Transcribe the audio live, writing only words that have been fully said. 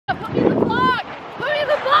Put me in the vlog! Put me in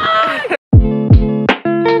the vlog!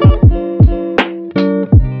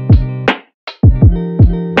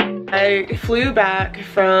 I flew back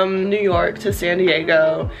from New York to San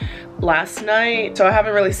Diego last night, so I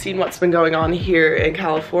haven't really seen what's been going on here in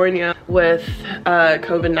California with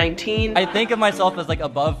COVID-19. I think of myself as like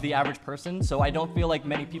above the average person, so I don't feel like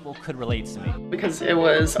many people could relate to me. Because it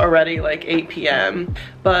was already like 8 p.m.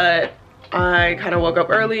 but I kind of woke up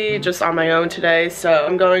early just on my own today, so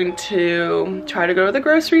I'm going to try to go to the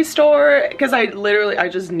grocery store because I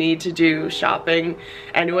just need to do shopping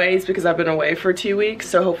anyways because I've been away for 2 weeks,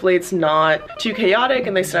 so hopefully it's not too chaotic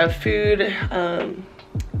and they still have food.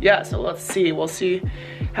 Yeah, so let's see. We'll see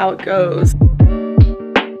how it goes.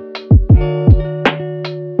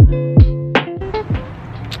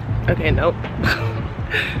 Okay, nope.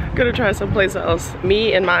 Gonna try someplace else.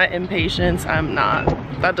 Me and my impatience,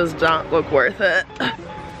 that does not look worth it.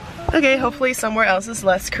 Okay, hopefully somewhere else is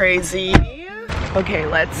less crazy. Okay,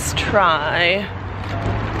 let's try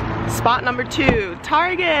spot number 2,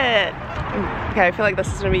 Target. Okay, I feel like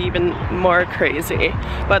this is gonna be even more crazy,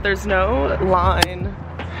 but there's no line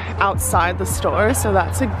outside the store, so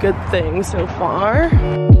that's a good thing so far.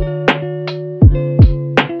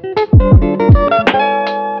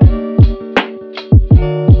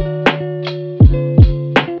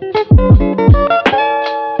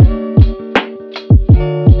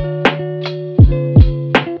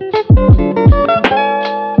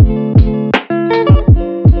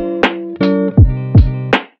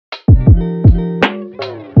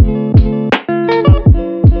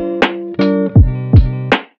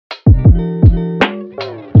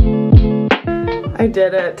 I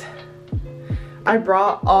did it. I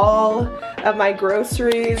brought all of my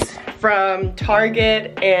groceries from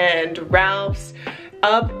Target and Ralph's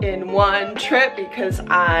up in one trip because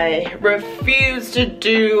I refuse to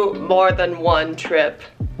do more than one trip.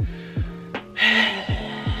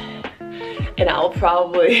 And I'll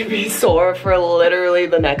probably be sore for literally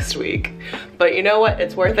the next week. But you know what?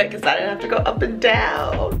 It's worth it because I didn't have to go up and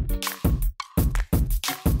down.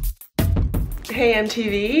 Hey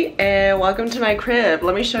MTV, and welcome to my crib.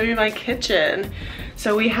 Let me show you my kitchen.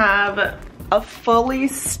 So we have a fully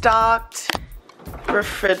stocked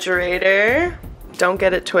refrigerator. Don't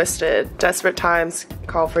get it twisted. Desperate times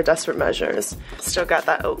call for desperate measures. Still got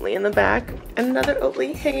that Oatly in the back and another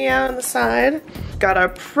Oatly hanging out on the side. Got our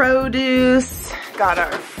produce, got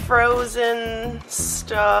our frozen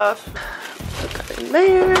stuff. Put that in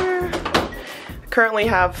there. Currently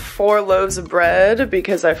have 4 loaves of bread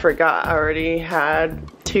because I forgot I already had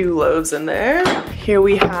 2 loaves in there. Here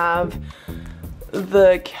we have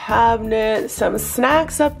the cabinet, some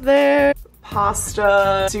snacks up there,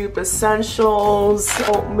 pasta, soup essentials,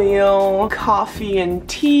 oatmeal, coffee and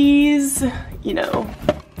teas, you know.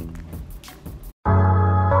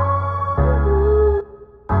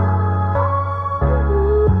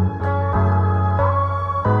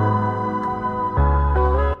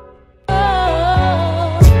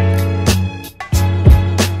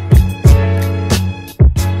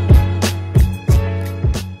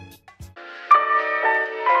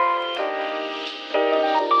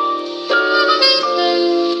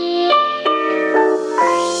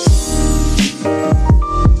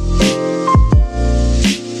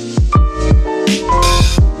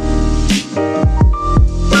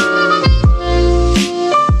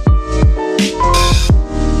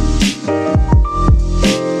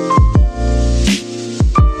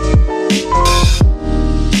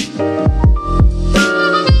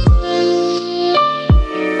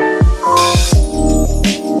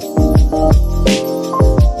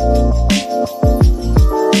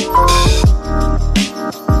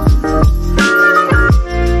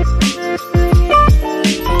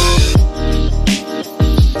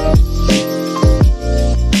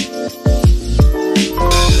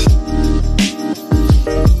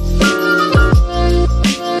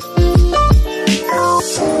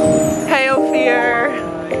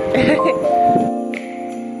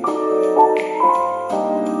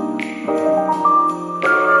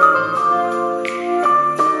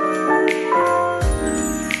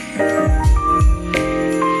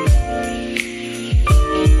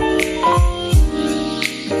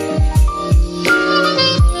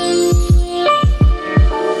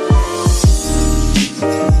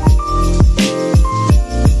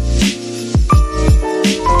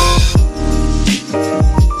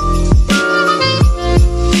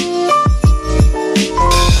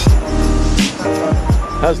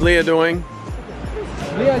 How's Leah doing?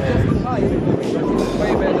 Leah just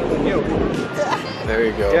way better than you. There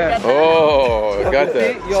you go. Yeah. Oh, I got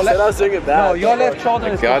that. Your left, I'll sing it back. no, your left shoulder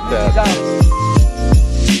is got that. down.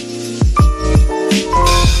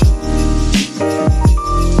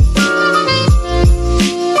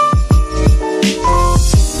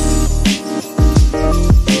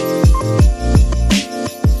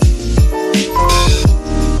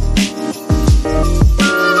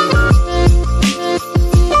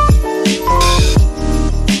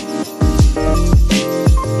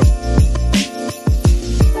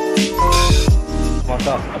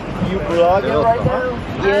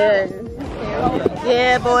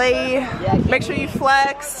 boy. Make sure you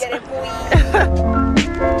flex.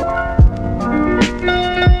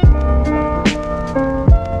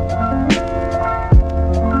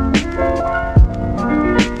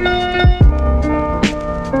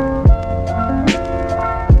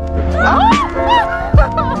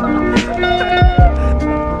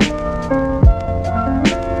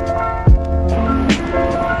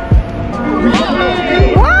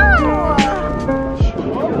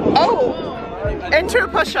 Into a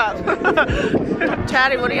push-up.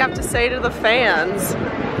 Chatty, what do you have to say to the fans?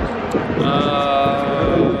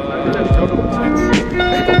 Total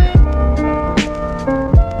points.